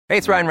Hey,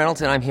 it's Ryan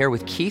Reynolds, and I'm here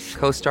with Keith,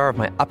 co-star of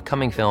my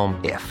upcoming film,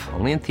 If,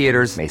 only in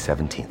theaters May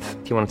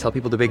 17th. Do you want to tell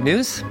people the big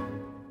news?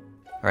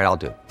 All right, I'll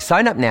do it.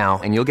 Sign up now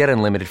and you'll get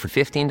unlimited for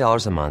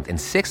 $15 a month and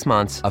 6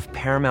 months of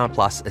Paramount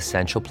Plus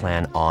Essential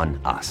Plan on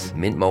us.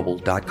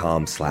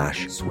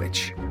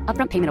 MintMobile.com/switch.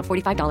 Upfront payment of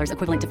 $45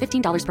 equivalent to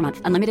 $15 per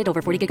month. Unlimited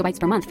over 40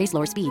 gigabytes per month. Face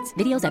lower speeds.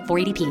 Videos at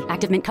 480p.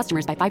 Active Mint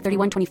customers by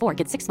 531.24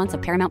 get 6 months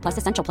of Paramount Plus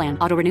Essential Plan.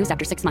 Auto renews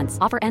after 6 months.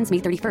 Offer ends May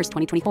 31st,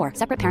 2024.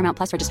 Separate Paramount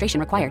Plus registration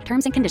required.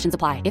 Terms and conditions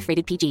apply if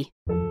rated PG.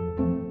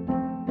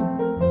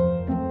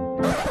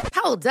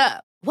 Hold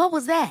up. What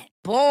was that?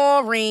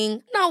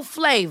 Boring. No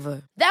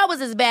flavor. That was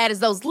as bad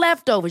as those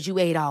leftovers you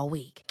ate all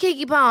week.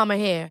 Keke Palmer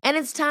here, and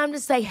it's time to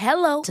say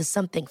hello to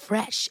something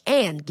fresh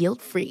and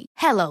guilt-free.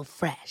 Hello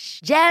Fresh.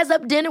 Jazz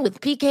up dinner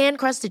with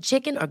pecan-crusted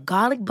chicken or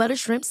garlic butter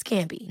shrimp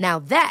scampi. Now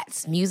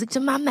that's music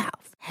to my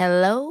mouth.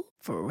 Hello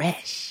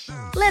Fresh.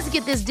 Let's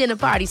get this dinner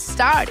party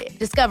started.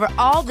 Discover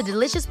all the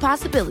delicious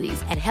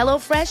possibilities at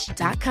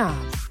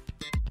hellofresh.com.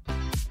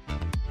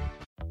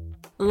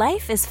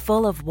 Life is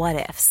full of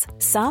what-ifs.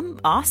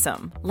 Some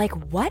awesome, like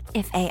what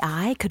if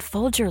AI could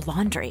fold your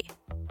laundry?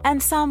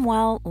 And some,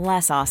 well,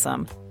 less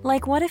awesome,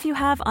 like what if you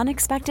have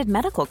unexpected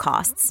medical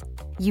costs?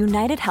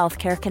 United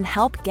Healthcare can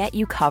help get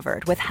you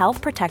covered with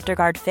Health Protector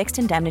Guard fixed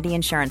indemnity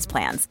insurance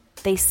plans.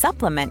 They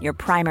supplement your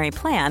primary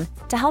plan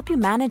to help you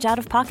manage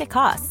out-of-pocket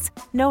costs.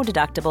 No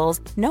deductibles,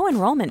 no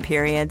enrollment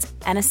periods,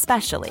 and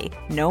especially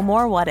no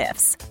more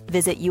what-ifs.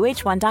 Visit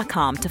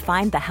uh1.com to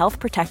find the Health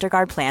Protector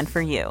Guard plan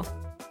for you.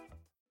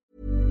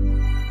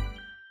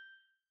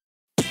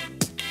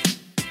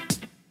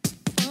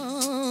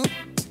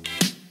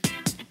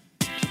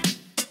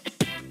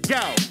 Yo,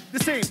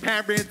 this ain't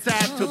parents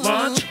out to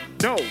lunch.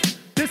 No,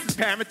 this is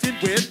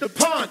parenting with the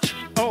punch.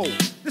 Oh,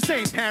 this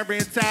ain't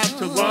parents out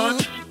to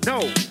lunch. No,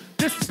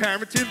 this is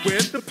parenting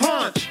with the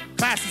punch.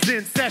 Class is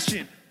in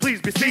session. Please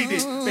be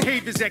seated.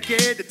 Behaviors that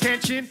get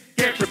attention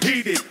get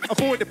repeated.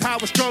 Avoid the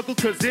power struggle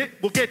cause it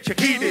will get you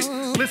heated.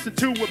 Listen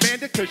to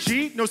Amanda cause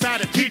she knows how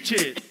to teach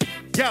it.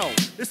 Yo,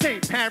 this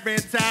ain't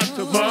parents out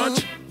to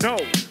lunch. No,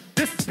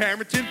 this is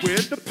parenting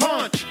with the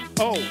punch.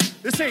 Oh,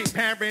 this ain't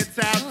parents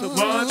out to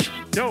lunch.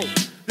 No,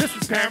 this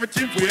is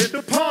parenting with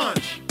the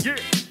punch. Yeah,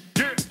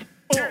 yeah,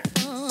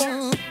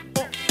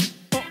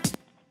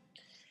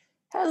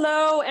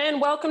 Hello and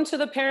welcome to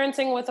the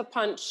Parenting with a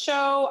Punch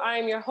show.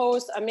 I'm your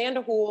host,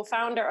 Amanda Houle,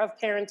 founder of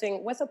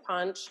Parenting with a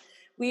Punch.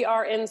 We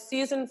are in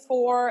season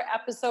 4,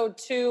 episode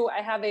 2.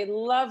 I have a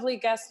lovely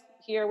guest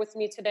here with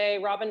me today,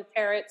 Robin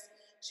Peretz.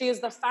 She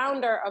is the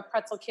founder of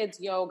Pretzel Kids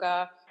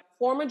Yoga,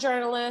 former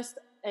journalist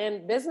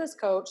and business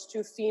coach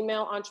to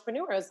female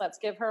entrepreneurs. Let's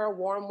give her a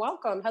warm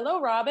welcome.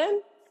 Hello,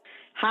 Robin.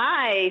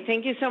 Hi,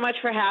 thank you so much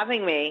for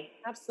having me.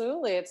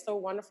 Absolutely. It's so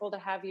wonderful to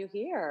have you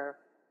here.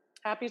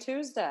 Happy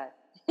Tuesday.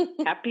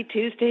 Happy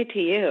Tuesday to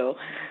you.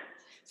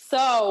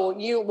 So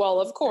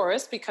well, of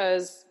course,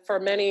 because for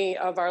many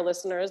of our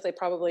listeners, they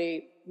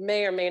probably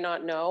may or may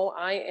not know,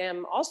 I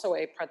am also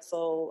a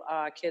Pretzel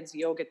Kids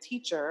yoga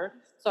teacher.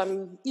 So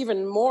I'm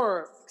even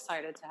more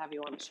excited to have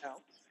you on the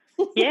show.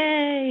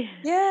 Yay.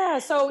 Yeah.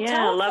 So yeah,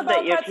 tell I us love about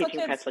that you're Pretzel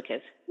teaching Kids. Pretzel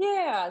Kids.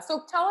 Yeah.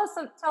 So tell us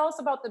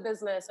about the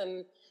business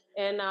and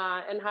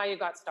how you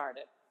got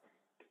started.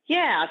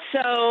 Yeah.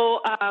 So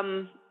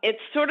it's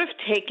sort of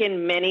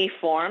taken many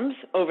forms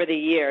over the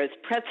years.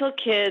 Pretzel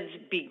Kids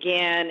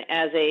began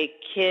as a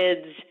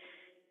kids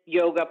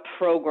yoga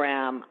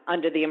program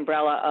under the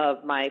umbrella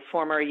of my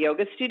former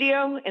yoga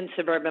studio in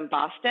suburban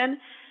Boston.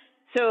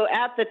 So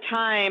at the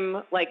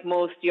time, like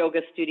most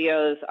yoga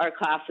studios, our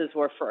classes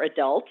were for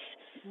adults.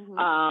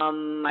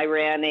 Mm-hmm. I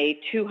ran a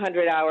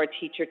 200-hour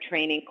teacher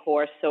training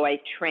course, so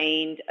I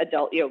trained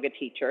adult yoga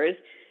teachers.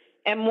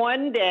 And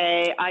one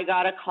day I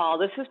got a call,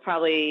 this was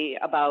probably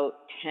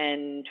about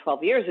 10,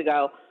 12 years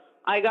ago,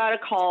 I got a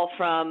call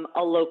from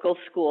a local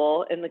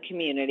school in the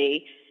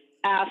community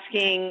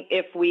asking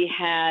if we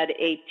had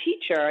a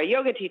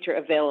yoga teacher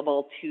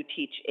available to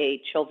teach a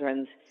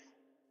children's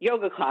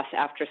yoga class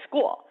after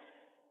school.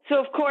 So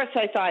of course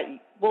I thought,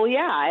 well,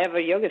 yeah, I have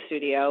a yoga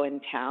studio in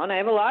town. I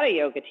have a lot of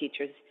yoga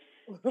teachers.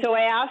 So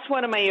I asked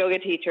one of my yoga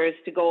teachers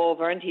to go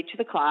over and teach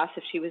the class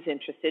if she was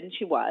interested, and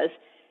she was.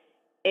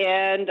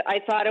 And I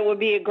thought it would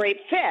be a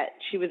great fit.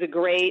 She was a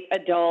great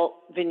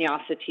adult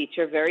vinyasa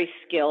teacher, very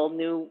skilled,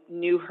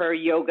 knew her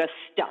yoga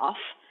stuff.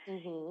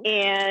 Mm-hmm.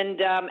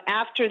 And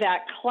after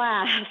that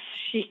class,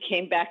 she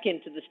came back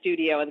into the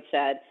studio and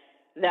said,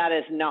 that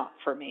is not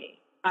for me.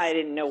 I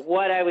didn't know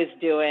what I was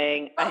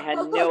doing. I had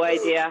no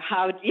idea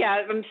how,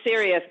 yeah, I'm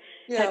serious.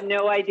 Yeah. Had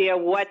no idea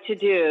what to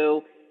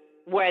do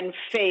when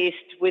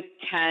faced with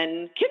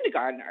 10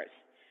 kindergartners.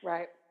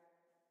 Right.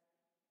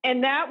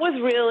 And that was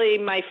really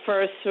my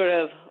first sort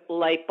of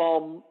light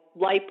bulb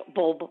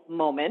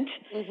moment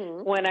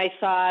mm-hmm. when I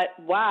thought,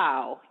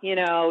 wow,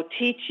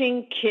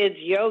 teaching kids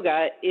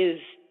yoga is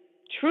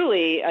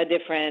truly a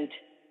different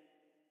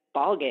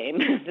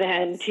ballgame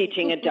than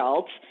teaching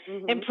adults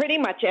mm-hmm. in pretty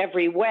much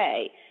every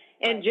way.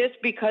 And just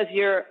because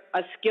you're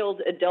a skilled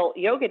adult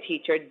yoga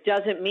teacher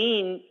doesn't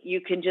mean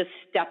you can just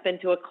step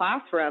into a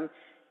classroom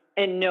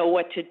and know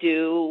what to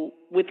do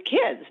with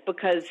kids,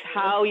 because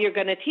how you're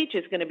going to teach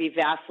is going to be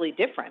vastly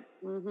different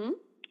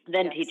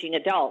than teaching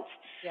adults.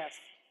 Yes.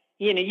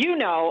 You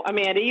know,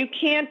 Amanda, you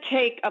can't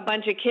take a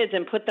bunch of kids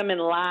and put them in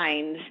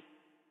lines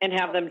and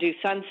have them do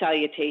sun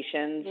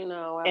salutations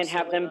and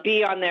have them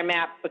be on their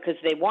mat because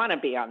they want to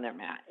be on their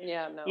mat.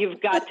 Yeah, no. You've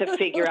got to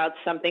figure out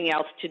something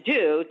else to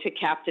do to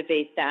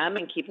captivate them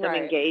and keep them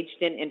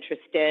engaged and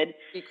interested.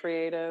 Be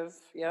creative.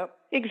 Yep.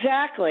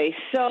 Exactly.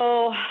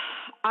 So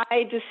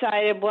I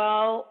decided,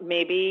 well,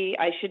 maybe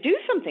I should do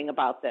something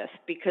about this,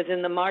 because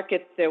in the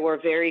market there were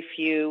very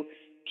few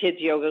kids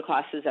yoga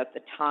classes at the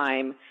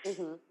time.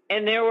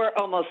 And there were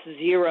almost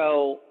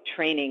zero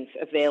trainings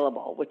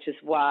available, which is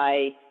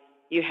why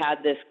you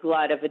had this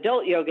glut of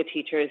adult yoga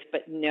teachers,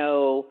 but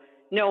no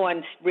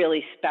one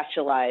really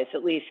specialized,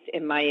 at least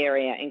in my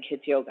area, in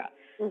kids yoga.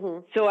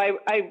 So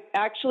I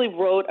actually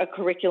wrote a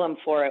curriculum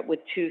for it with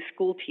 2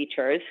 school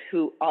teachers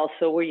who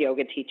also were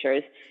yoga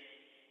teachers.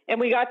 And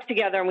we got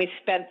together and we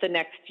spent the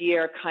next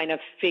year kind of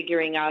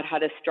figuring out how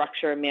to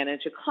structure and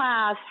manage a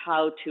class,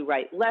 how to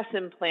write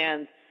lesson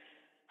plans,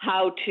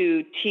 how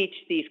to teach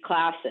these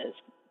classes.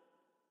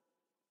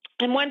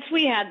 And once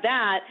we had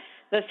that,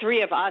 the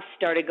 3 of us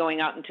started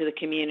going out into the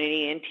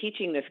community and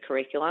teaching this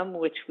curriculum,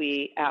 which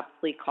we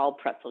aptly called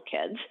Pretzel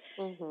Kids.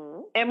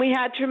 And we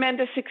had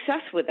tremendous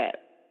success with it.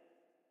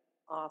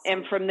 Awesome.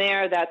 And from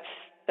there,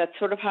 that's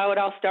sort of how it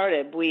all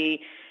started.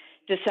 We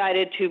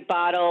decided to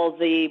bottle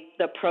the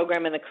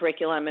program and the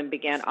curriculum and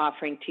began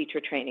offering teacher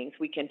trainings,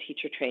 weekend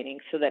teacher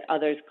trainings, so that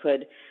others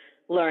could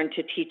learn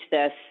to teach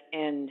this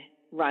and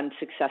run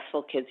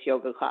successful kids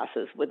yoga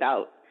classes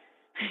without,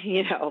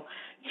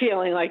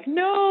 feeling like,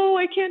 no,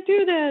 I can't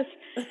do this.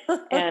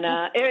 And,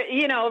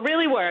 it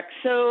really worked.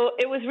 So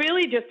it was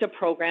really just a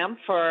program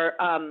for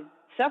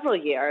several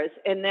years.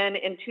 And then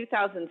in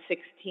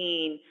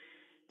 2016,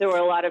 there were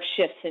a lot of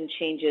shifts and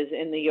changes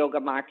in the yoga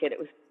market. It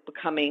was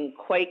becoming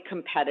quite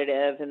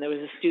competitive, and there was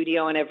a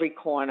studio in every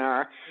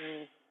corner.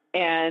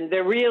 And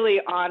there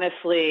really,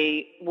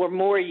 honestly, were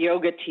more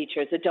yoga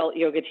teachers, adult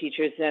yoga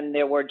teachers, than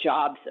there were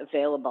jobs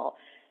available.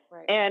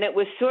 Right. And it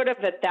was sort of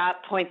at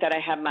that point that I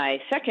had my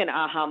second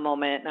aha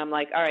moment. And I'm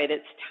like, all right,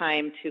 it's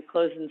time to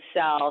close and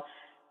sell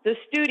the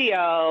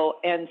studio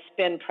and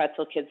spin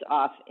Pretzel Kids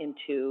off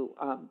into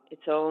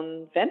its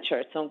own venture,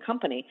 its own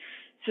company.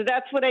 So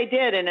that's what I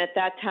did. And at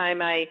that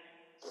time, I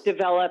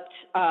developed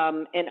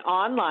an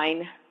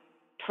online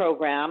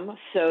program.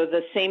 So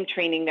the same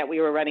training that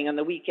we were running on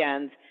the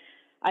weekends,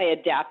 I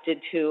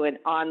adapted to an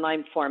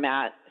online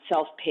format,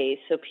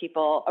 self-paced, so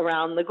people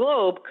around the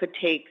globe could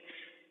take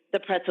the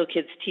Pretzel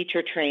Kids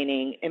teacher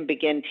training and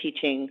begin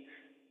teaching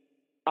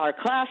our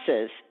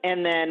classes.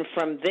 And then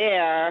from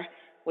there,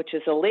 which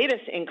is the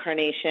latest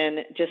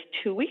incarnation, just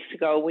 2 weeks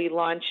ago, we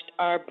launched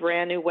our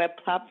brand new web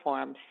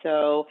platform.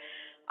 So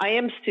I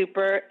am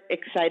super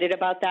excited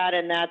about that,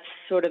 and that's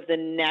sort of the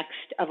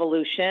next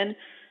evolution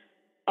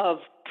of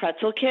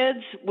Pretzel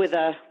Kids with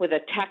a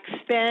tech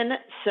spin.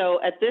 So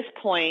at this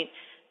point,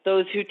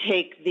 those who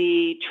take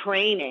the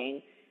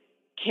training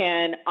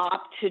can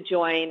opt to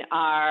join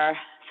our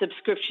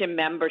subscription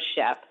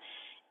membership.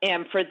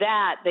 And for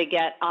that, they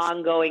get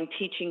ongoing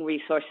teaching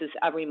resources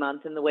every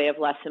month in the way of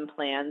lesson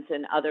plans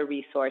and other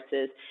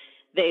resources.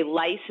 They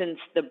license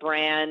the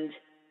brand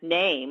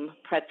name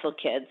Pretzel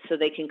Kids, so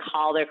they can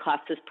call their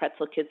classes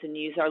Pretzel Kids and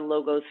use our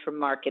logos for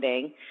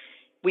marketing.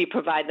 We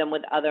provide them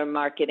with other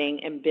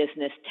marketing and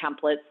business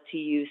templates to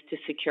use to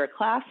secure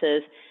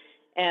classes.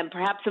 And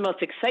perhaps the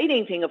most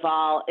exciting thing of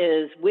all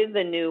is with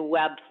the new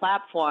web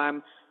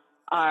platform,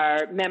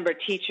 our member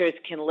teachers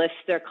can list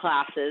their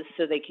classes,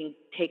 so they can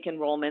take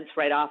enrollments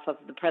right off of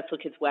the Pretzel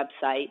Kids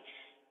website,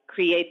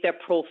 create their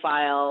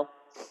profile,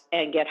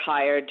 and get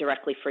hired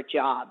directly for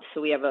jobs. So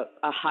we have a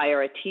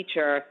hire a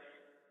teacher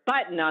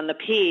button on the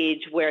page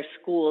where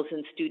schools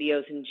and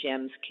studios and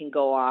gyms can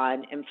go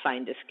on and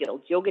find a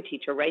skilled yoga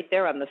teacher right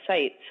there on the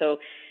site. So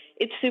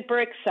it's super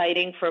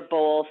exciting for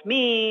both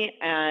me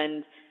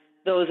and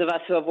those of us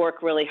who have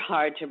worked really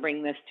hard to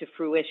bring this to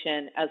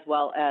fruition, as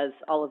well as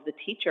all of the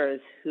teachers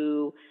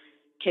who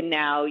can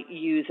now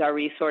use our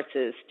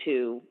resources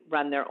to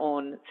run their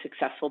own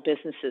successful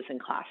businesses and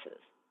classes.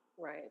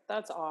 Right.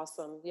 That's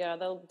awesome. Yeah,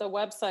 the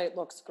website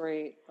looks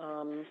great.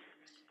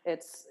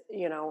 It's,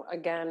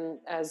 again,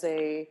 as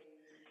a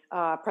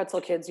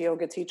Pretzel Kids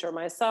yoga teacher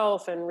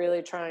myself, and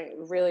really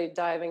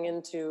diving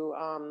into,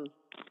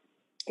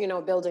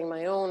 building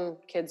my own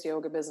kids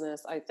yoga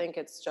business, I think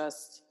it's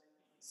just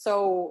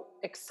so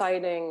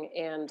exciting.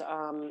 And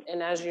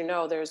as you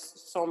know, there's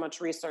so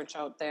much research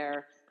out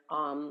there,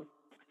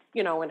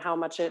 and how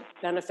much it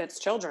benefits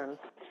children.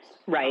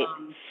 Right.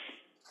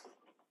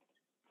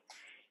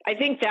 I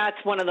think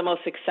that's one of the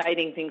most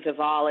exciting things of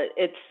all.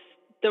 It's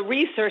the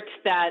research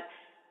that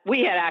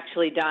we had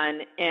actually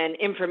done and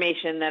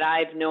information that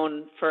I've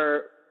known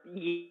for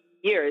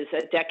years,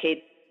 a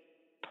decade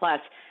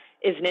plus,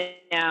 is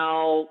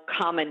now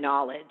common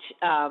knowledge.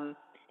 And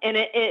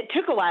it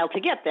took a while to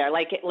get there,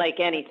 like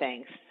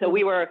anything. So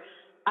we were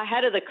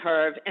ahead of the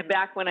curve. And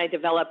back when I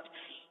developed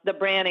the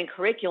brand and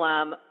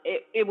curriculum,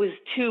 it was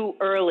too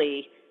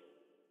early,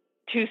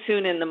 too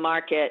soon in the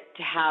market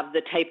to have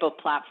the type of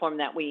platform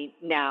that we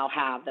now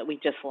have, that we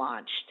just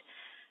launched.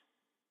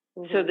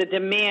 Mm-hmm. So the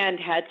demand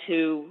had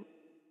to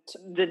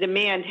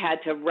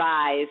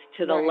rise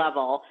to the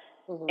level,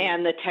 mm-hmm.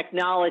 and the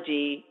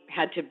technology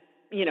had to,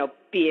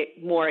 be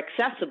more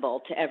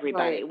accessible to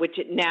everybody, which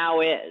it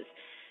now is.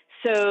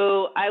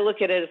 So I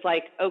look at it as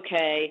like,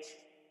 okay,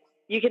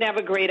 you can have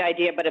a great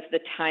idea, but if the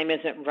time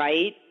isn't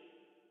right,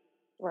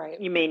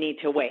 you may need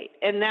to wait.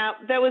 And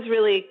that was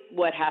really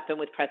what happened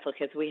with Pretzel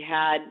Kids. We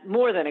had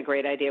more than a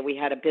great idea. We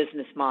had a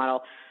business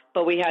model,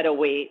 but we had to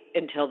wait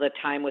until the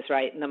time was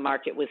right and the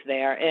market was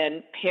there.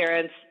 And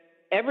parents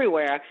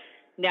everywhere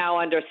now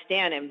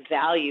understand and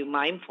value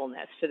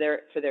mindfulness for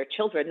their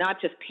children,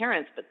 not just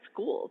parents, but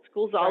schools.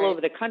 Schools all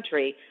over the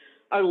country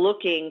are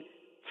looking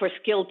for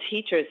skilled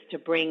teachers to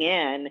bring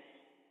in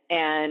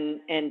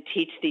and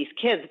teach these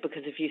kids,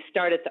 because if you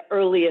start at the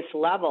earliest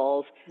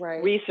levels,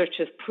 research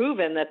has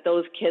proven that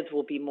those kids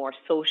will be more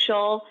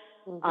social,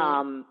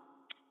 mm-hmm.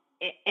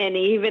 And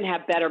even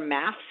have better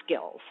math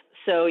skills.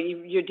 So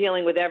you're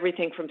dealing with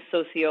everything from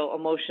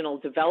socio-emotional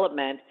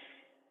development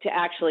to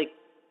actually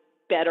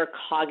better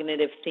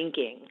cognitive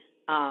thinking.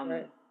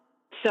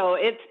 So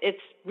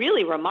it's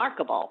really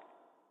remarkable.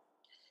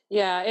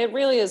 Yeah, it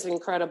really is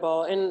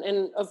incredible.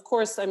 And of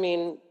course, I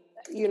mean,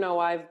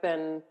 I've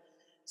been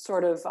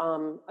sort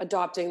of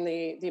adopting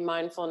the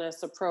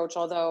mindfulness approach,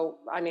 although,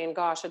 I mean,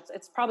 gosh,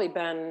 it's probably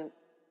been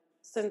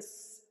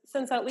since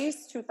at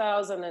least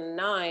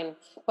 2009,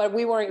 but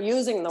we weren't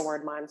using the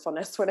word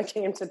mindfulness when it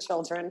came to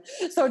children.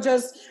 So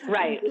just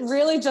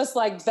really just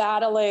like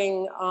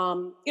battling,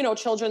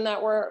 children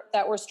that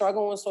were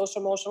struggling with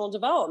social emotional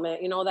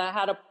development,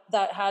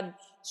 that had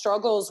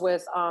struggles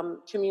with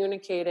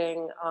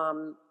communicating,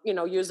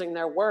 using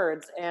their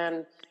words,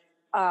 and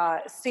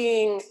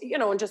seeing,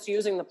 and just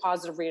using the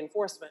positive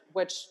reinforcement,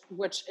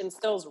 which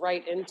instills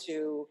right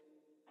into,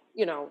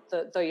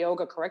 the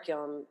yoga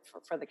curriculum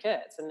for the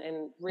kids,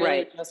 and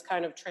really just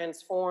kind of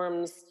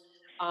transforms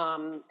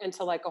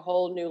into like a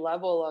whole new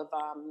level of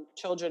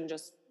children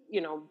just,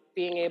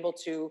 being able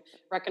to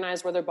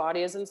recognize where their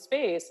body is in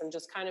space, and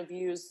just kind of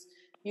use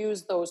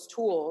those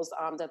tools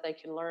that they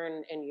can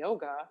learn in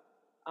yoga,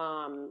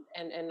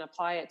 and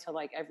apply it to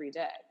like every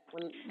day,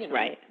 when,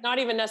 not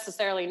even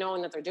necessarily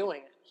knowing that they're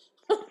doing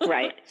it.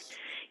 Right.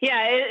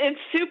 Yeah, it's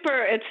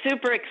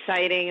super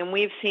exciting, and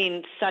we've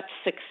seen such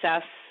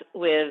success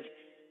with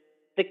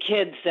the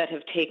kids that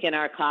have taken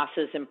our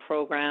classes and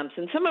programs.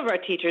 And some of our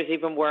teachers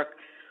even work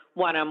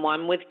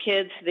one-on-one with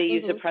kids. They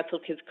use the Pretzel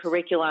Kids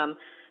curriculum,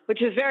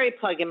 which is very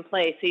plug and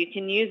play. So you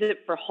can use it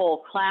for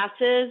whole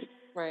classes,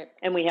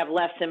 and we have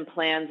lesson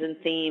plans and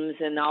themes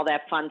and all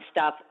that fun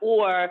stuff.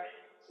 Or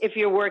if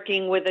you're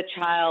working with a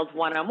child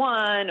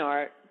one-on-one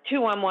or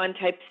two-on-one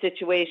type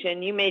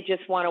situation, you may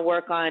just want to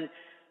work on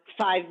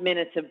 5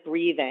 minutes of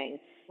breathing.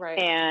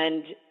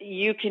 And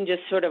you can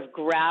just sort of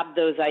grab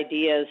those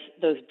ideas,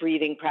 those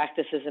breathing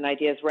practices and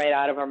ideas right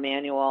out of our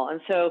manual.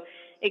 And so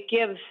it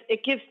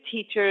gives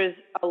teachers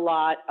a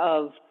lot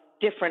of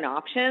different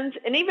options,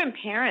 and even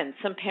parents.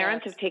 Some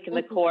parents have taken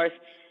the course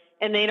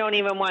and they don't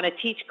even want to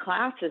teach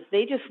classes.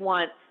 They just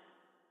want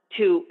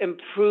to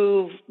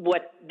improve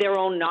their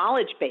own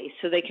knowledge base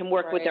so they can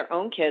work with their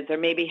own kids, or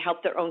maybe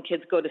help their own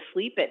kids go to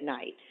sleep at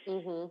night.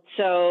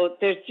 So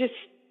there's just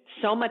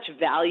so much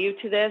value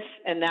to this,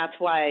 and that's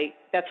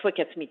what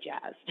gets me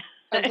jazzed.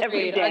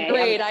 Every day.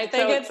 Agreed. I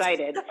think it's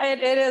excited.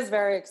 It is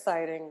very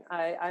exciting.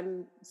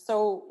 I'm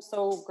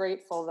so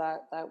grateful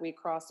that we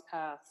crossed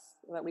paths,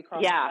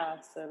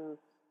 and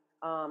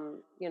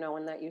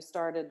and that you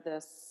started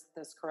this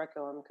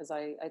curriculum, because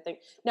I think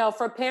now,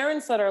 for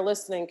parents that are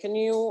listening, can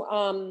you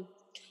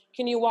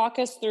walk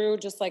us through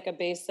just like a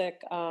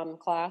basic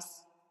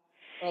class?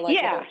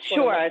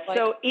 Sure.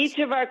 So each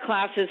of our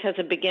classes has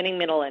a beginning,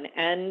 middle, and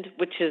end,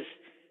 which is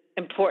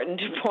important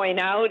to point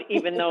out,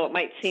 even though it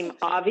might seem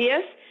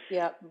obvious.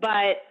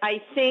 But I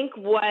think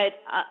what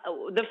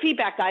the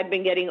feedback I've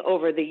been getting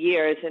over the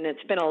years, and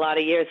it's been a lot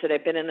of years that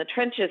I've been in the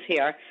trenches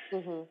here,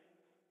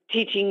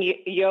 teaching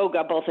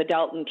yoga, both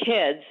adult and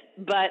kids,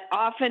 but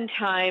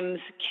oftentimes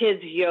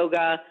kids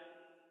yoga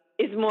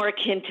is more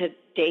akin to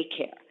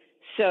daycare.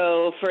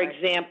 So, for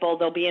example,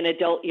 there'll be an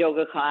adult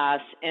yoga class,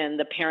 and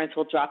the parents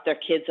will drop their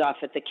kids off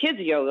at the kids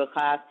yoga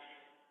class,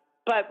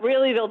 but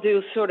really they'll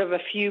do sort of a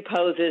few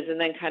poses and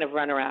then kind of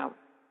run around.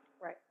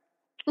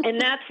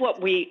 And that's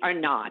what we are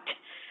not.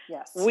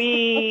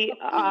 We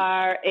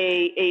are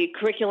a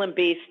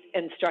curriculum-based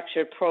and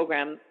structured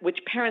program, which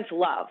parents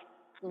love,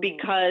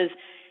 because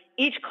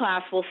each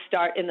class will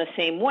start in the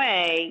same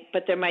way,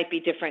 but there might be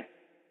different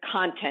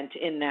content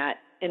in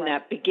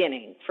that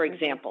beginning, for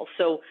example.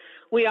 So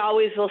we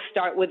always will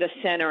start with a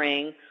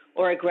centering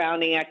or a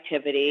grounding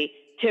activity,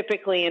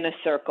 typically in a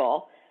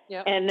circle.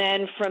 And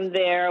then from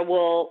there,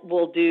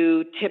 we'll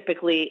do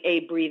typically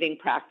a breathing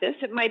practice.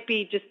 It might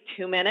be just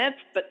 2 minutes,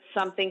 but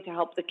something to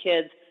help the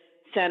kids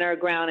center,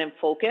 ground, and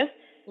focus.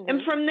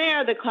 And from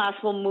there, the class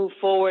will move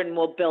forward and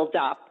we'll build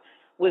up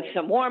with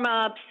some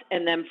warm-ups.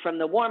 And then from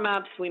the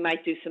warm-ups, we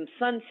might do some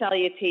sun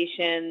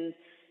salutations.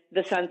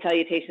 The sun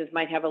salutations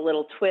might have a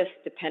little twist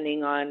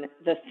depending on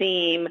the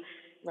theme.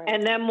 Right.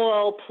 And then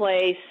we'll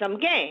play some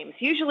games,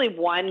 usually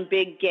one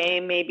big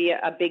game, maybe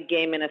a big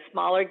game and a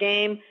smaller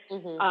game.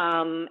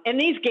 Mm-hmm. And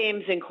these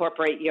games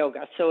incorporate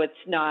yoga. So it's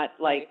not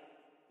like,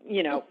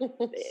 you know,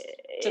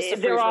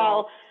 they're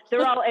all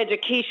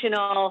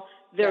educational.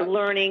 They're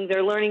learning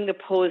the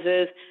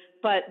poses,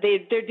 but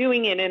they're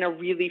doing it in a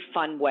really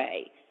fun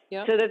way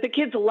so that the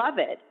kids love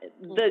it.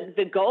 Mm-hmm.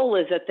 The goal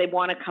is that they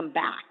want to come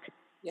back.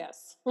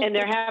 Yes. And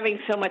they're having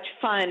so much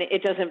fun.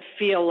 It doesn't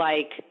feel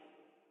like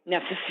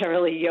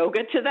necessarily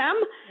yoga to them.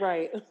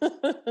 Right.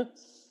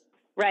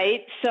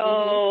 Right.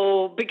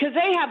 So, because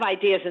they have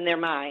ideas in their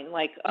mind,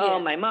 like,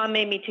 my mom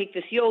made me take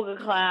this yoga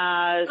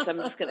class. I'm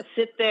just going to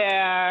sit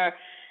there.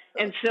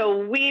 And so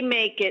we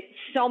make it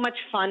so much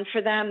fun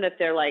for them that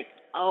they're like,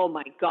 oh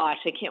my gosh,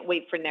 I can't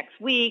wait for next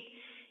week.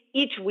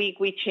 Each week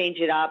we change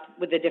it up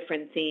with a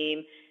different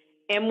theme.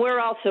 And we're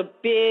also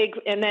big,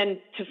 and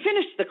then to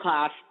finish the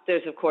class,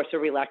 there's, of course, a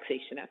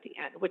relaxation at the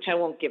end, which I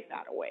won't give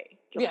that away.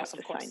 You'll have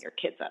to sign your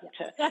kids up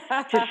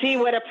to see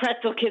what a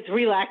Pretzel Kids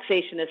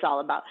relaxation is all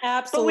about.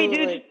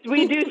 Absolutely. But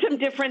we do some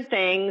different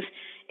things.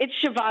 It's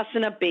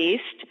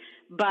Shavasana-based,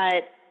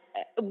 but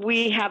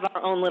we have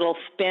our own little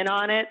spin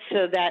on it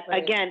so that,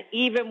 again,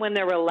 even when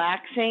they're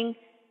relaxing,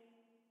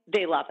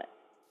 they love it.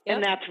 Yep.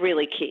 And that's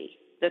really key,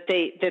 that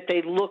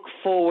they look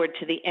forward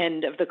to the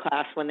end of the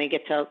class when they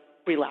get to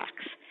relax.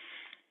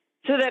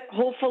 So that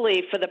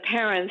hopefully for the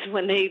parents,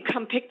 when they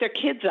come pick their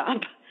kids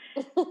up,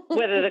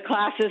 whether the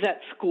class is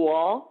at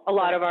school, a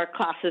lot of our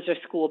classes are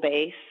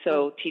school-based,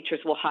 so teachers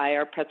will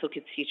hire Pretzel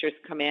Kids teachers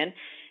to come in.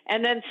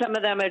 And then some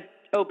of them are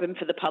open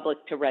for the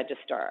public to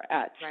register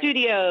at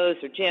studios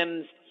or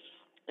gyms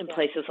and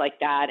places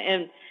like that.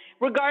 And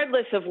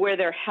regardless of where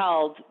they're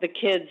held, the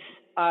kids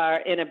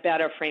are in a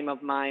better frame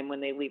of mind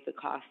when they leave the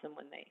class than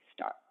when they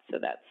start. So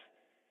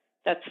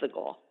that's the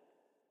goal.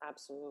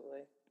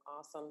 Absolutely.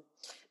 Awesome.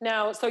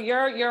 Now, so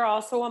you're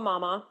also a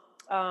mama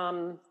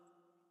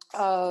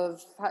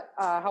of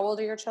how old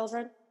are your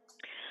children?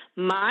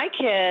 My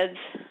kids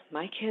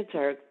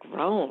are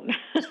grown.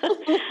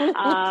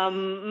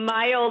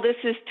 My oldest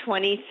is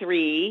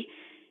 23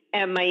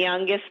 and my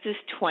youngest is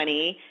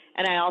 20.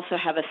 And I also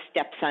have a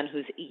stepson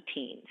who's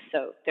 18.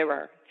 So there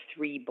are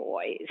 3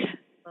 boys.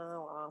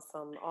 Oh,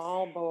 awesome.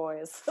 All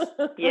boys.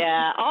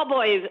 Yeah, all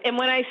boys. And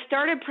when I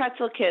started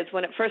Pretzel Kids,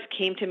 when it first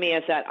came to me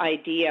as that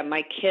idea,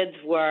 my kids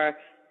were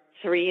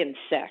 3 and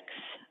 6.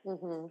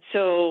 Mm-hmm.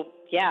 So,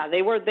 yeah,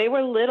 they were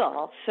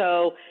little.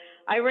 So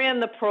I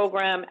ran the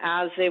program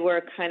as they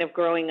were kind of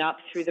growing up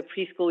through the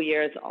preschool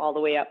years all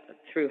the way up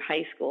through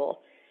high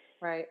school.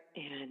 Right.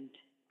 And,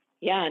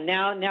 yeah,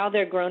 now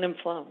they're grown and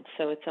flown.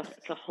 So it's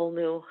a whole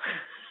new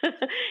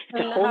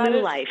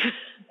life.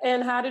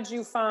 And how did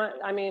you find,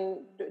 I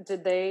mean,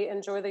 did they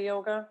enjoy the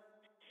yoga?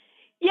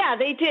 Yeah,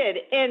 they did.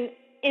 And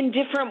in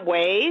different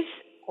ways.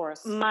 Of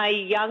course.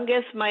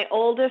 My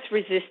oldest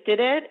resisted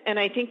it. And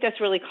I think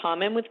that's really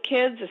common with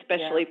kids,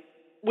 especially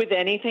with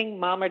anything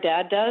mom or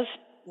dad does.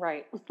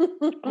 Right.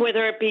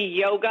 Whether it be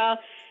yoga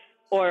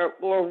or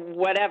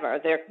whatever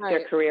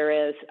their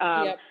career is.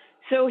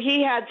 So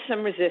he had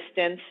some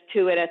resistance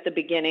to it at the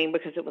beginning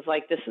because it was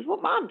like, this is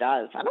what mom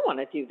does. I don't want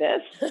to do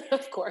this.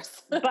 Of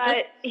course.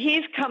 But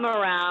he's come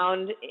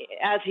around.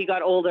 As he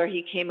got older,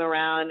 he came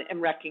around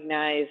and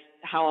recognized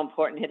how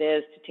important it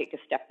is to take a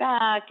step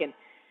back and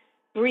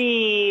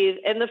breathe.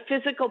 And the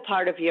physical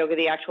part of yoga,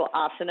 the actual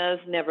asanas,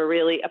 never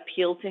really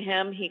appealed to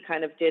him. He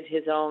kind of did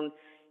his own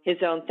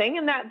thing,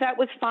 and that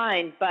was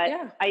fine. But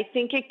I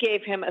think it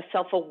gave him a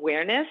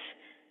self-awareness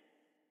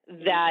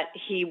that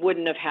he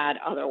wouldn't have had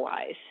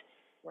otherwise.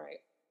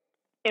 Right.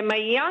 And my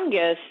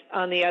youngest,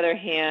 on the other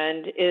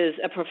hand, is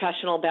a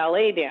professional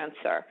ballet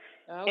dancer.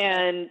 Okay.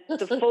 And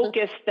the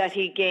focus that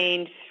he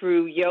gained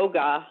through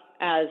yoga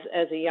as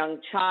a young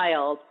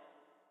child,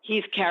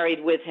 he's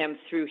carried with him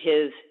through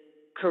his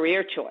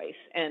career choice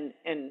and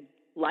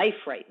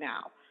life right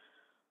now,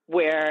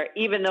 where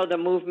even though the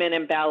movement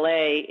in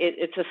ballet,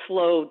 it's a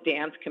slow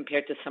dance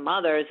compared to some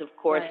others, of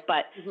course,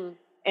 but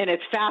and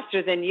it's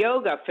faster than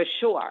yoga for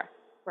sure.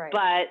 Right.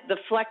 But the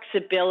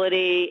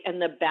flexibility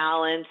and the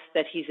balance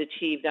that he's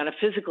achieved on a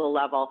physical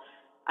level,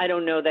 I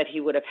don't know that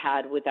he would have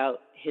had without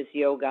his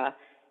yoga.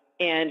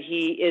 And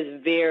he is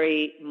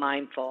very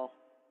mindful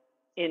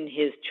in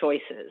his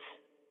choices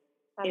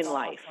in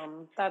life.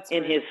 Awesome. That's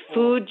in really his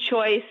cool. Food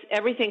choice,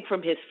 everything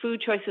from his food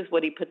choices,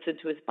 what he puts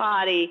into his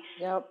body,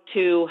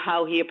 to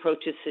how he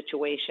approaches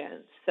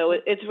situations. So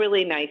it's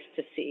really nice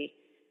to see.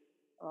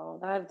 Oh,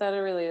 that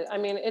really is. I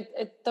mean,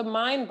 the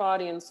mind,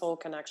 body, and soul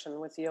connection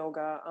with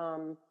yoga.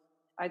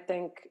 I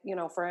think,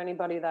 for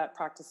anybody that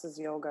practices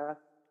yoga,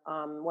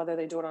 whether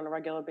they do it on a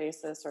regular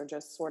basis or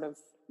just sort of,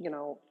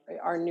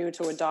 are new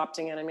to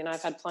adopting it. I mean,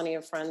 I've had plenty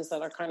of friends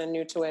that are kind of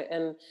new to it.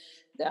 And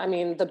I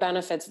mean, the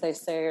benefits they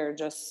say are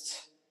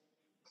just,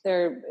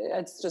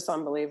 it's just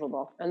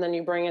unbelievable. And then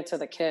you bring it to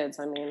the kids.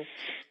 I mean,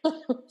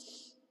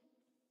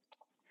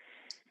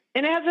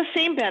 And it has the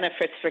same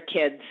benefits for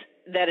kids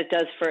that it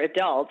does for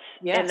adults.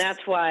 Yes. And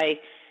that's why,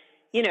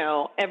 you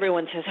know,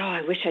 everyone says, oh,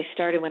 I wish I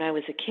started when I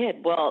was a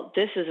kid. Well,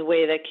 this is a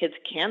way that kids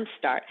can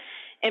start.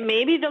 And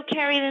maybe they'll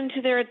carry it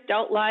into their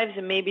adult lives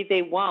and maybe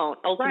they won't.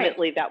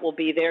 Ultimately, that will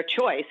be their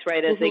choice,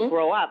 right, as they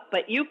grow up.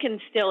 But you can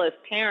still, as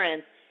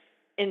parents,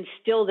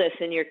 instill this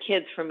in your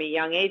kids from a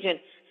young age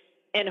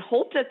and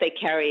hope that they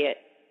carry it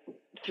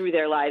through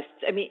their lives.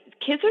 I mean,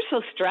 kids are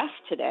so stressed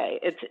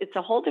today. It's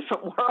a whole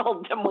different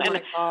world than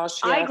when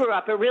I grew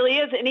up. It really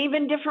is. And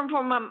even different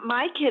from when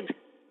my kids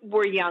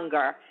were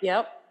younger.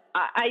 Yep.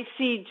 I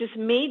see just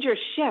major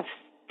shifts.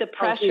 The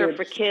pressure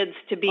for kids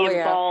to be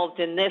involved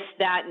in this,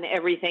 that, and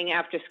everything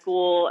after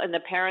school, and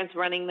the parents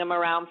running them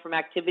around from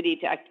activity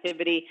to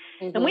activity.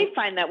 And we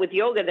find that with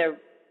yoga, their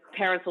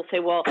parents will say,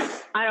 well,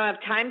 I don't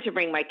have time to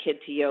bring my kid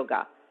to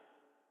yoga.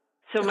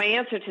 So my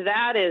answer to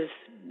that is,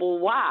 well,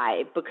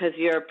 why? Because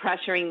you're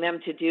pressuring them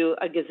to do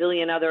a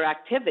gazillion other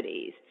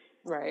activities.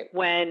 Right.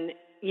 When,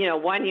 you know,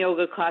 one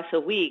yoga class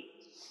a week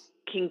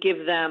can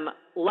give them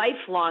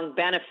lifelong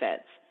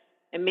benefits.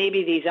 And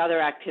maybe these other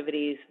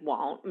activities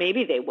won't.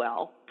 Maybe they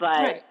will.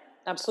 But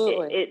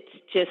absolutely, it's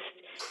just,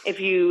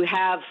 if you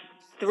have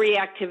 3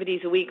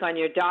 activities a week on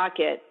your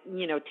docket,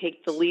 you know,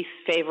 take the least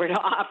favorite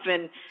off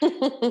and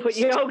put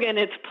yoga in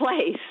its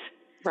place.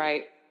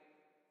 Right.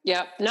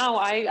 Yep. No,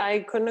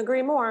 I couldn't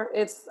agree more.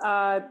 It's,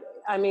 I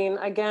mean,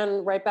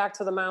 again, right back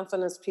to the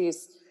mindfulness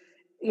piece,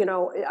 you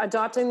know,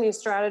 adopting these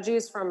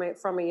strategies from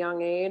a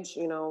young age,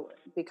 you know,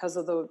 because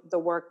of the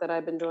work that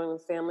I've been doing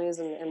with families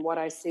and what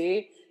I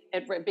see.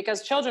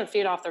 Because children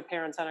feed off their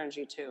parents'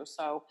 energy too.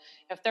 So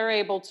if they're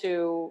able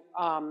to,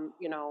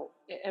 you know,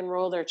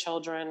 enroll their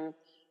children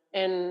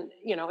in,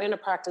 you know, in a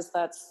practice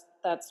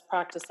that's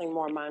practicing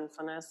more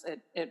mindfulness,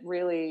 it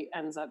really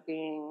ends up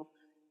being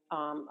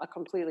a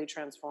completely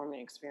transforming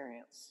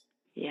experience.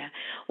 Yeah.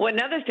 Well,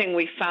 another thing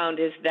we found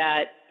is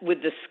that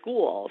with the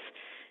schools,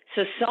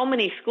 so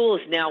many schools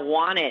now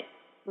want it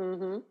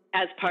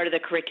as part of the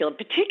curriculum,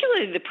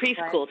 particularly the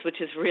preschools, which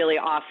is really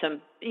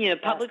awesome. You know,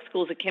 public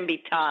schools, it can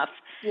be tough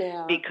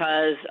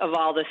because of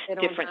all the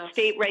different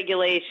state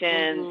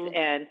regulations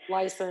and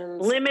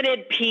license,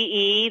 limited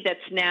PE that's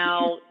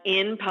now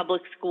in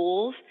public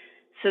schools.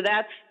 So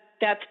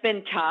that's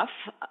been tough.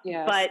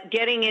 Yes. But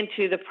getting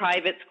into the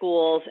private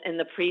schools and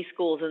the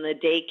preschools and the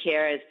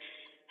daycares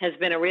has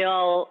been a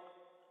real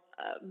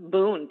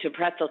boon to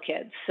Pretzel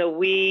Kids. So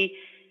we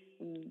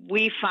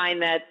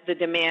find that the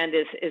demand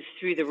is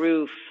through the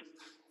roof,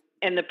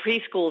 and the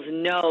preschools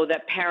know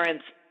that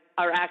parents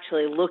are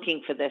actually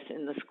looking for this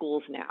in the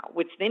schools now,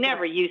 which they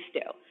never used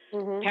to.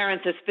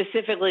 Parents are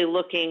specifically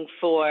looking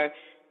for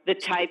the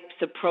types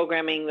of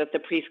programming that the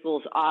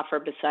preschools offer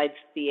besides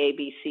the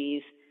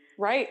ABCs.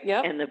 Right,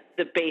 yep. And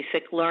the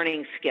basic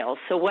learning skills.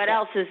 So what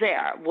else is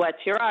there?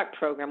 What's your art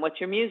program? What's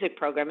your music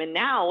program? And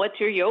now what's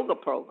your yoga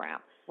program?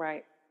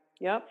 Right.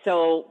 Yep.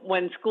 So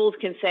when schools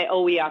can say,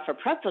 oh, we offer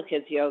Pretzel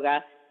Kids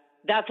yoga,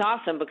 that's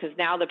awesome because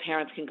now the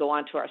parents can go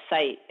onto our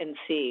site and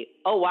see,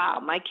 oh, wow,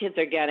 my kids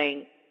are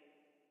getting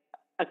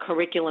a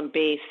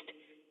curriculum-based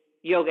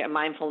yoga and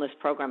mindfulness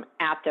program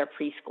at their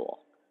preschool.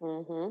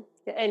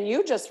 And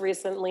you just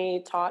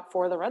recently taught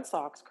for the Red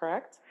Sox,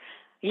 correct?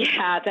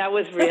 Yeah, that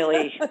was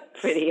really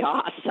pretty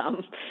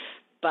awesome.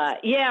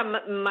 But yeah,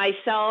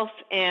 myself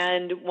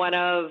and one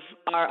of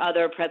our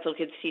other Pretzel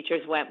Kids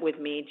teachers went with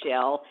me,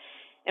 Jill.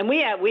 And we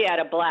had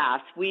a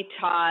blast. We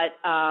taught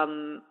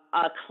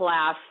a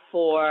class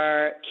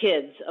for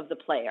kids of the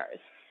players.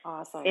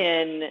 Awesome.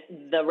 In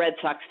the Red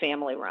Sox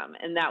family room,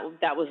 and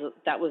that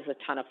was a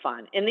ton of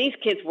fun. And these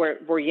kids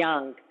were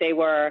young. They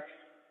were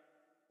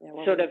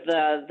sort of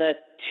the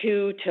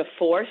 2 to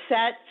 4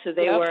 set, so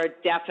they were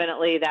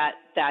definitely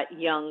that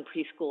young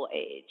preschool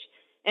age.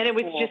 And it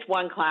was just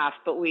one class,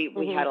 but we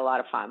had a lot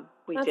of fun.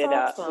 We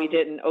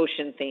did an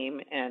ocean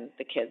theme, and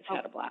the kids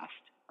had a blast.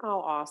 Oh,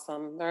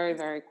 awesome. Very,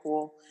 very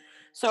cool.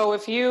 So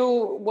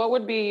what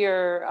would be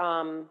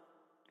your,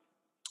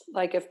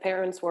 like if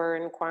parents were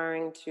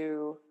inquiring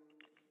to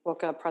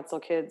book a Pretzel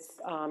Kids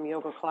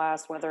yoga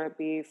class, whether it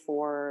be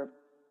for,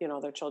 you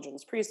know, their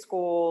children's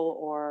preschool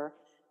or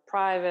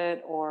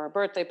private or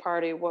birthday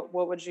party, what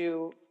would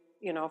you,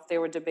 you know, if they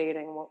were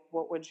debating,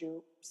 what would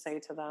you say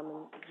to them?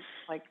 And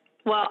like,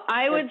 well,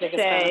 I would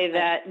say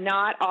that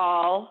not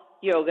all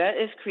yoga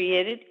is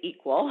created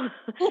equal.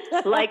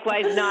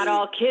 Likewise, not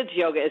all kids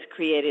yoga is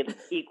created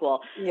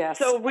equal. Yes.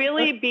 So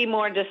really be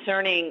more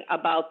discerning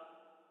about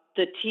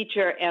the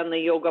teacher and the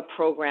yoga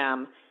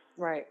program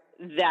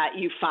that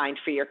you find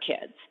for your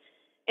kids.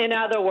 In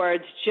other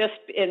words,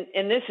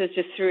 and this is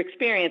just through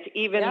experience,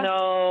 even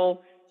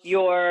though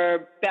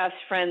your best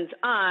friend's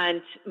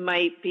aunt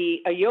might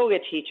be a yoga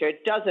teacher,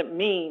 it doesn't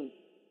mean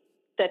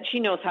that she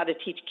knows how to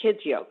teach kids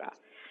yoga.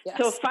 Yes.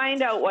 So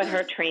find out what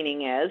her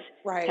training is.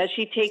 Right. Has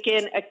she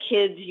taken a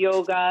kids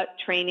yoga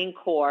training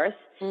course?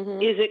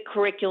 Is it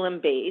curriculum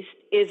based?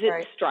 Is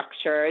it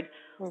structured?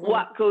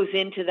 What goes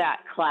into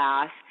that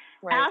class?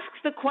 Ask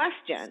the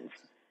questions.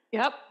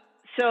 Yep.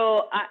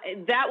 So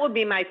that would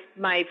be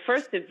my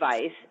first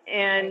advice.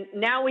 And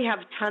now we have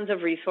tons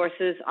of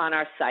resources on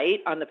our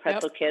site, on the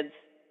Pretzel Kids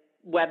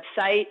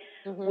website.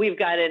 We've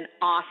got an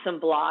awesome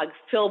blog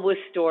filled with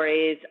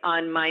stories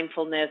on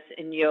mindfulness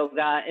and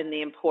yoga and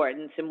the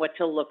importance and what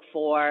to look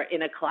for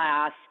in a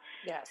class.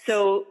 Yes.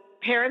 So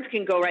parents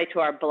can go right to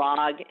our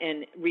blog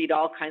and read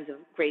all kinds of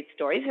great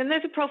stories. And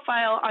there's a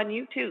profile on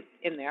you too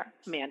in there,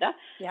 Amanda,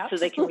 so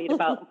they can read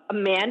about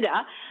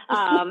Amanda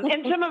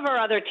and some of our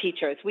other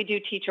teachers. We do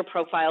teacher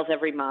profiles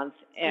every month,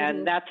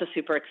 and that's a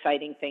super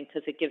exciting thing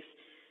because it gives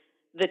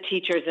the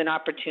teachers an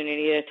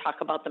opportunity to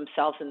talk about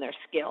themselves and their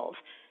skills.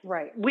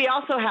 Right. We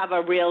also have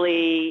a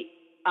really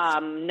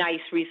nice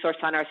resource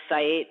on our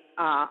site,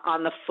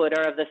 on the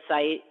footer of the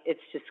site.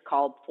 It's just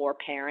called For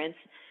Parents.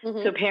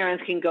 So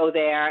parents can go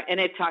there, and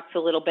it talks a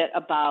little bit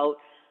about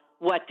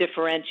what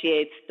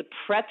differentiates the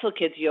Pretzel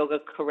Kids yoga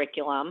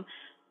curriculum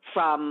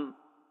from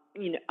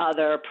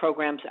other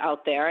programs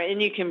out there.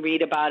 And you can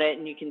read about it,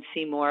 and you can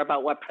see more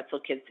about what Pretzel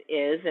Kids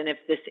is. And if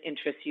this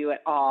interests you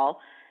at all,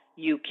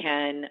 you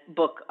can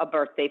book a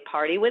birthday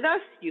party with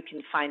us. You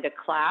can find a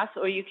class,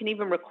 or you can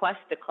even request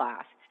a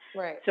class.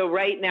 Right. So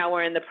right now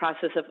we're in the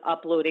process of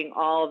uploading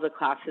all of the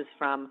classes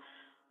from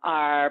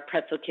our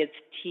Pretzel Kids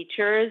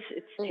teachers.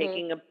 It's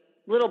taking a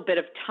little bit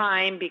of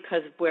time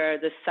because where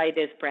the site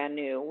is brand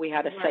new. We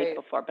had a site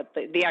before, but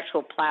the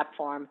actual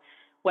platform,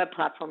 web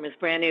platform, is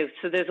brand new.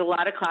 So there's a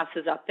lot of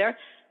classes up there.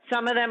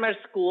 Some of them are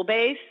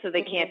school-based, so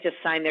they can't just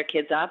sign their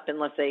kids up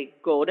unless they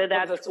go to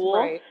that school.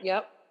 Right,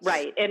 yep.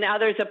 Right, and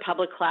others are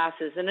public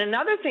classes. And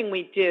another thing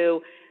we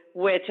do,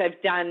 which I've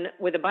done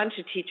with a bunch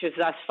of teachers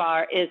thus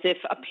far, is if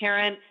a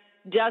parent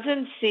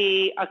doesn't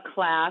see a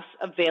class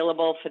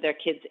available for their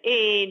kid's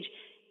age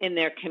in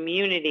their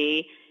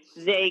community,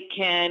 they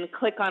can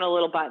click on a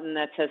little button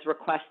that says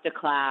request a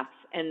class,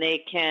 and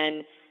they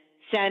can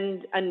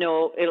send a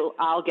note.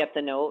 I'll get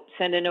the note,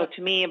 send a note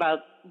to me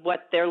about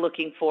what they're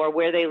looking for,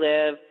 where they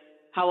live,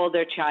 how old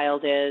their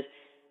child is,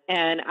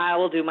 and I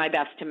will do my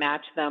best to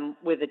match them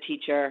with a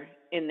teacher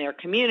in their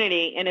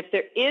community. And if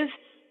there is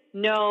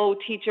no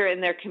teacher in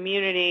their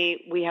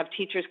community, we have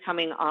teachers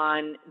coming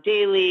on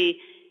daily.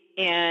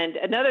 And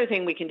another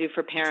thing we can do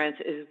for parents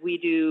is we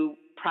do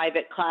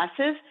private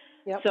classes.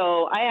 Yep.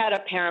 So I had a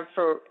parent,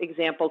 for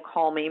example,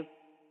 call me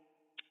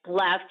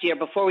last year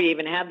before we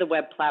even had the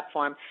web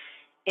platform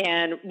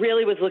and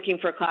really was looking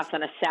for a class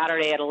on a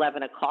Saturday at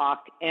 11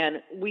 o'clock.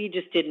 And we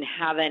just didn't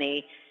have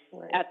any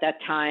at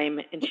that time.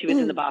 And she was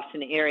in the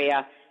Boston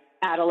area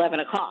at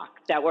 11 o'clock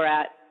that were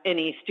at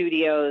any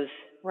studios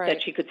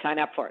that she could sign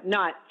up for,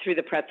 not through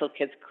the Pretzel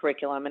Kids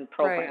curriculum and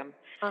program.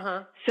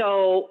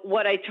 So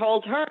what I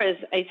told her is,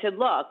 I said,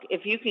 look,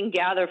 if you can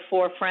gather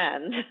 4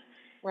 friends,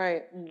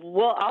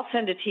 well, I'll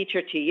send a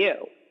teacher to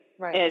you.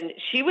 And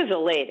she was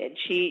elated.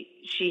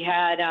 She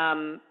had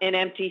an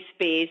empty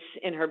space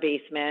in her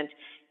basement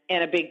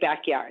and a big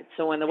backyard.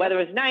 So when the weather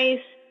was nice,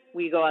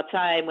 we go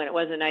outside. When it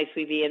wasn't nice,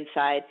 we'd be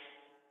inside.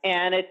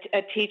 And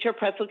a teacher,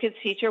 Pretzel Kids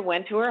teacher,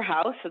 went to her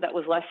house, so that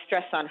was less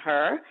stress on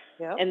her.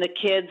 And the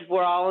kids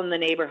were all in the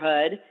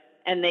neighborhood,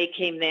 and they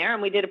came there,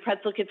 and we did a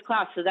Pretzel Kids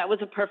class. So that was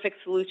a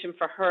perfect solution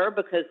for her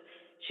because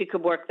she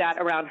could work that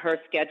around her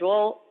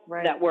schedule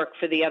that worked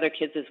for the other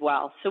kids as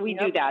well. So we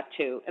do that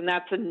too. And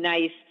that's a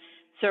nice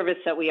service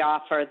that we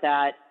offer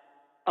that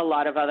a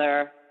lot of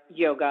other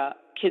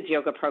kids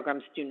yoga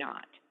programs do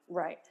not.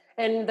 Right.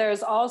 And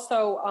there's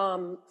also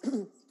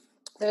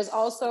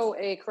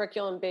a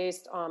curriculum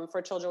based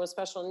for children with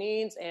special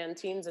needs and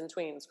teens and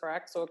tweens,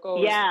 correct? So it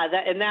goes. Yeah,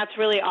 and that's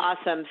really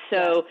awesome.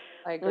 So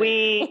I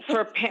agree.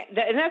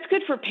 and that's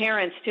good for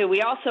parents too.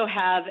 We also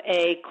have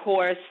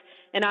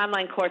an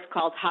online course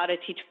called How to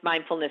Teach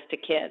Mindfulness to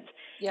Kids.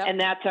 And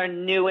that's our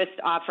newest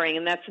offering.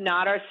 And that's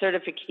not our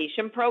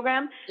certification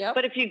program.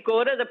 But if you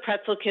go to the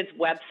Pretzel Kids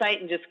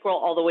website and just scroll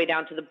all the way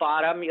down to the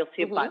bottom, you'll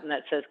see a button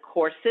that says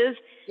courses.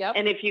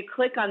 And if you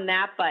click on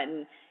that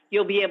button,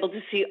 you'll be able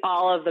to see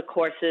all of the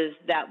courses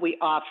that we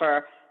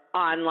offer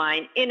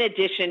online in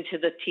addition to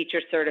the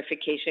teacher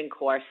certification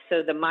course.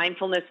 So the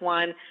mindfulness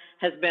one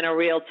has been a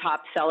real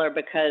top seller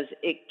because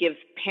it gives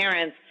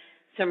parents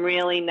some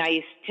really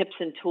nice tips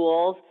and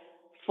tools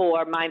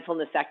for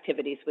mindfulness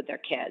activities with their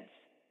kids.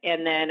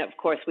 And then, of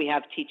course, we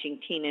have teaching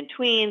teen and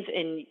tweens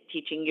and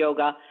teaching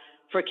yoga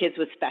for kids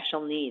with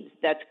special needs.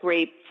 That's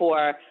great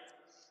for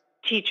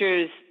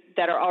teachers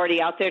that are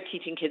already out there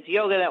teaching kids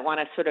yoga that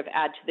want to sort of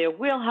add to their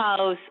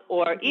wheelhouse,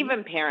 or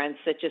even parents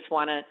that just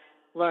want to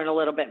learn a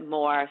little bit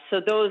more. So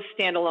those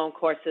standalone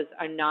courses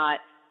are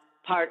not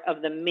part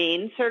of the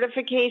main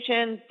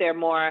certification. They're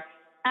more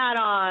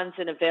add-ons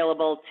and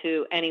available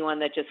to anyone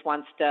that just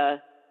wants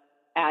to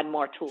add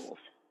more tools.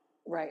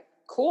 Right.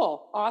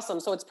 Cool. Awesome.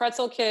 So it's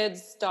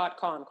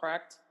pretzelkids.com,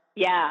 correct?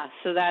 Yeah.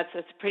 So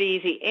it's pretty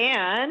easy.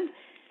 And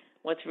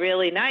what's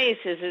really nice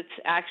is it's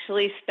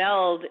actually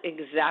spelled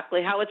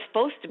exactly how it's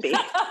supposed to be.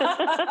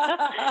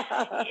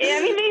 I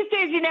mean, these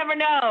days you never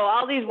know.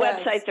 All these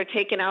websites are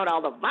taking out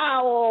all the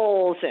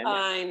vowels and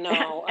I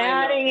know.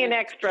 adding in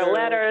extra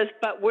letters,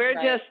 but we're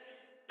just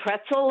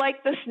pretzel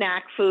like the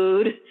snack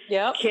food.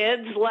 Yep.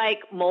 Kids like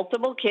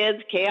multiple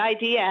kids,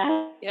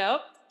 KIDS.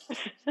 Yep.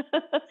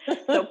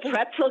 So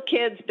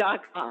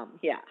pretzelkids.com.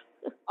 Yeah.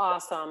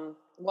 Awesome.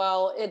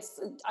 Well,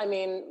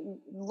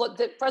 look,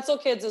 the Pretzel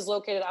Kids is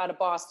located out of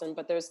Boston,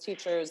 but there's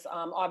teachers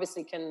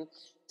obviously can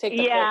take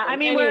the Yeah, I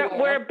mean,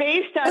 we're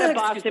based out of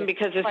Boston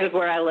because this is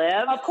where I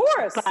live. Of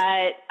course.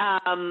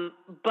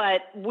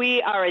 But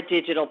we are a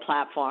digital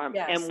platform,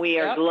 yes. and we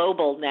are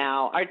global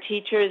now. Our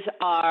teachers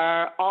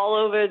are all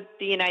over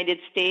the United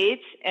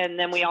States, and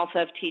then we also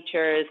have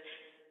teachers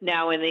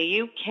now in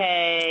the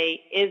UK,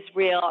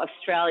 Israel,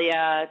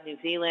 Australia, New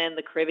Zealand,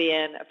 the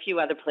Caribbean, a few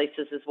other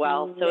places as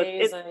well.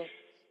 Amazing. So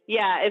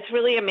it's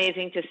really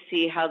amazing to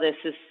see how this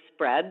is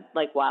spread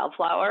like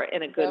wildflower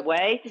in a good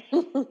way.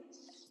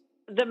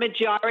 The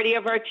majority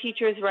of our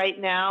teachers right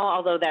now,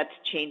 although that's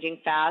changing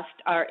fast,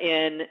 are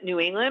in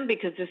New England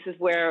because this is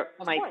where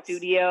my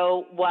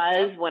studio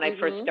was when I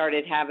first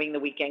started having the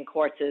weekend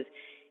courses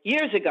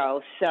years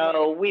ago.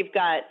 So we've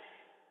got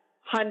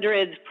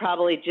hundreds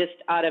probably just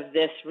out of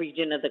this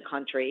region of the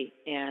country,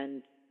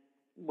 and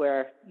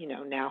we're,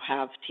 now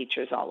have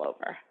teachers all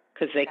over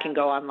because they can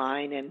go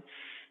online and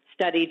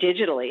study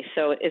digitally.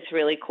 So it's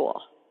really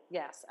cool.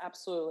 Yes,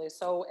 absolutely.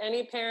 So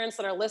any parents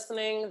that are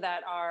listening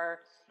that are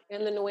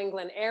in the New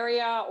England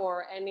area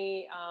or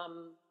any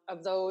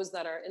of those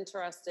that are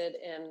interested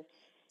in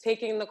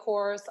taking the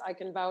course, I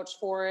can vouch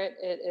for it.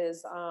 It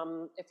is,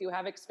 if you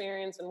have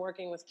experience in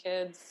working with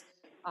kids,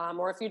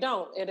 or if you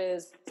don't, it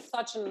is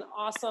such an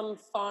awesome,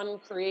 fun,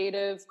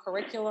 creative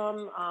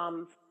curriculum.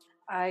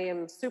 I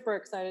am super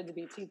excited to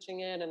be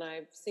teaching it, and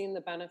I've seen the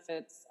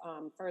benefits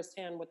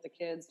firsthand with the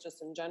kids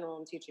just in general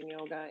in teaching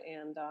yoga.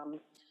 And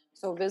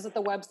so visit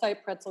the website,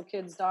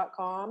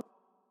 pretzelkids.com.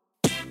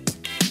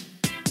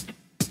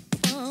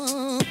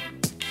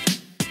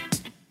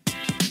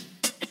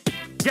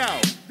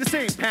 Yo, this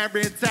ain't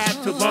parents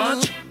out to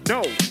lunch.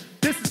 No,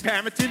 this is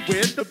parenting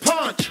with the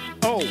punch.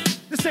 Oh,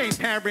 this ain't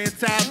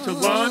parents out to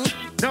lunch.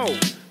 No,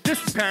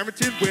 this is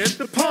parenting with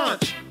the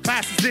punch.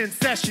 Class is in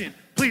session.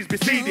 Please be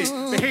seated.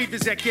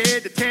 Behaviors that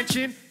get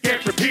attention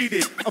get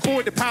repeated.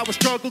 Avoid the power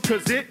struggle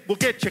cause it will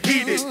get you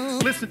heated.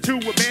 Listen to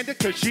Amanda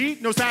cause she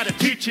knows how to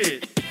teach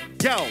it.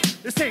 Yo,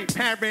 this ain't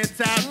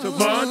parents out to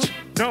lunch.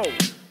 No,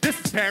 this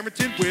is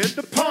parenting with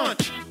the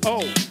punch.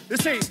 Oh,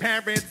 this ain't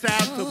parents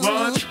out to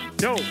lunch.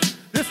 No,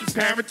 this is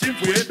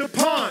parenting with the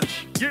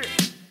punch. Yeah,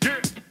 yeah,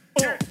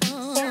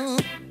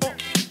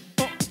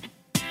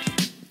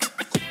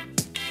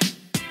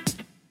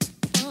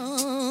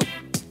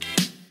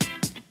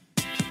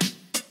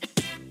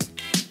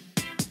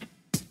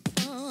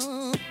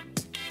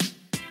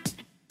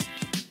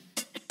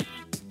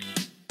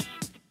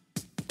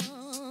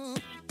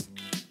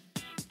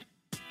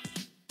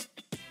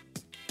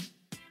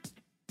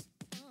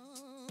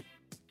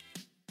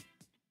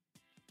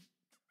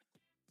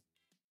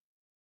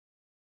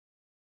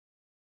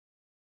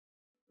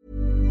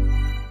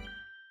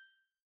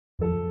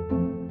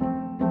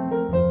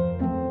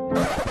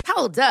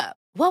 Hold up.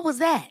 What was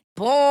that?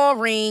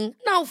 Boring.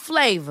 No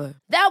flavor.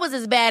 That was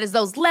as bad as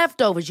those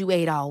leftovers you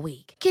ate all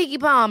week. Keke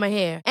Palmer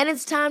here, and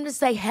it's time to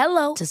say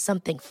hello to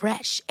something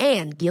fresh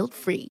and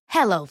guilt-free.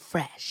 Hello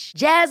Fresh.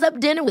 Jazz up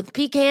dinner with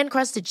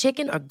pecan-crusted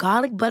chicken or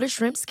garlic butter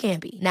shrimp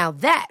scampi. Now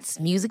that's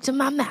music to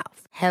my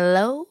mouth.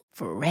 Hello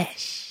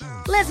Fresh.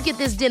 Let's get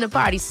this dinner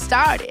party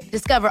started.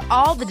 Discover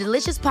all the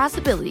delicious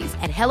possibilities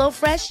at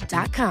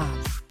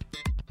hellofresh.com.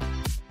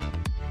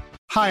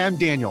 Hi, I'm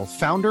Daniel,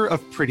 founder of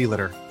Pretty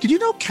Litter. Did you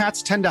know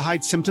cats tend to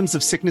hide symptoms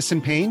of sickness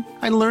and pain?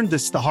 I learned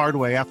this the hard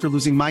way after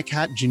losing my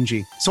cat,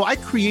 Gingy. So I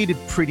created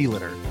Pretty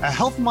Litter, a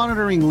health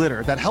monitoring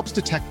litter that helps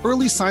detect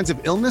early signs of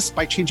illness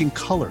by changing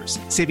colors,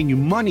 saving you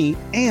money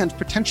and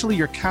potentially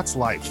your cat's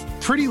life.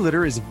 Pretty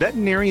Litter is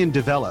veterinarian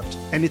developed,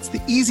 and it's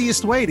the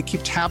easiest way to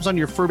keep tabs on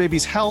your fur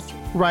baby's health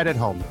right at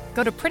home.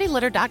 Go to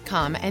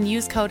prettylitter.com and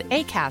use code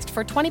ACAST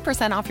for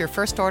 20% off your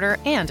first order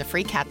and a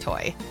free cat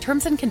toy.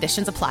 Terms and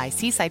conditions apply.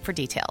 See site for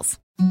details.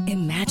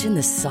 Imagine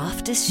the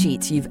softest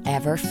sheets you've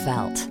ever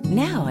felt.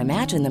 Now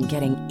imagine them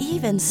getting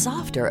even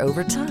softer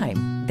over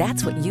time.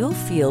 That's what you'll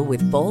feel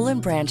with Boll &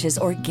 Branch's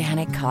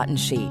organic cotton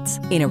sheets.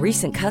 In a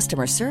recent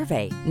customer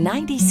survey,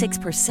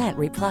 96%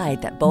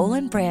 replied that Boll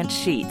 & Branch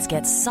sheets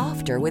get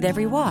softer with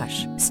every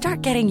wash.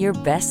 Start getting your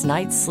best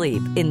night's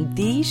sleep in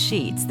these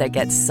sheets that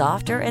get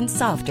softer and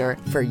softer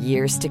for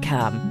years to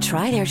come.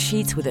 Try their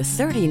sheets with a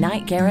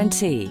 30-night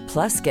guarantee.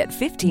 Plus, get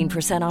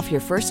 15% off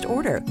your first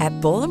order at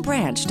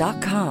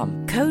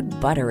bollandbranch.com. Code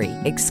BUTTERY.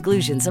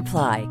 Exclusions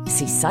apply.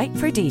 See site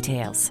for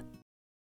details.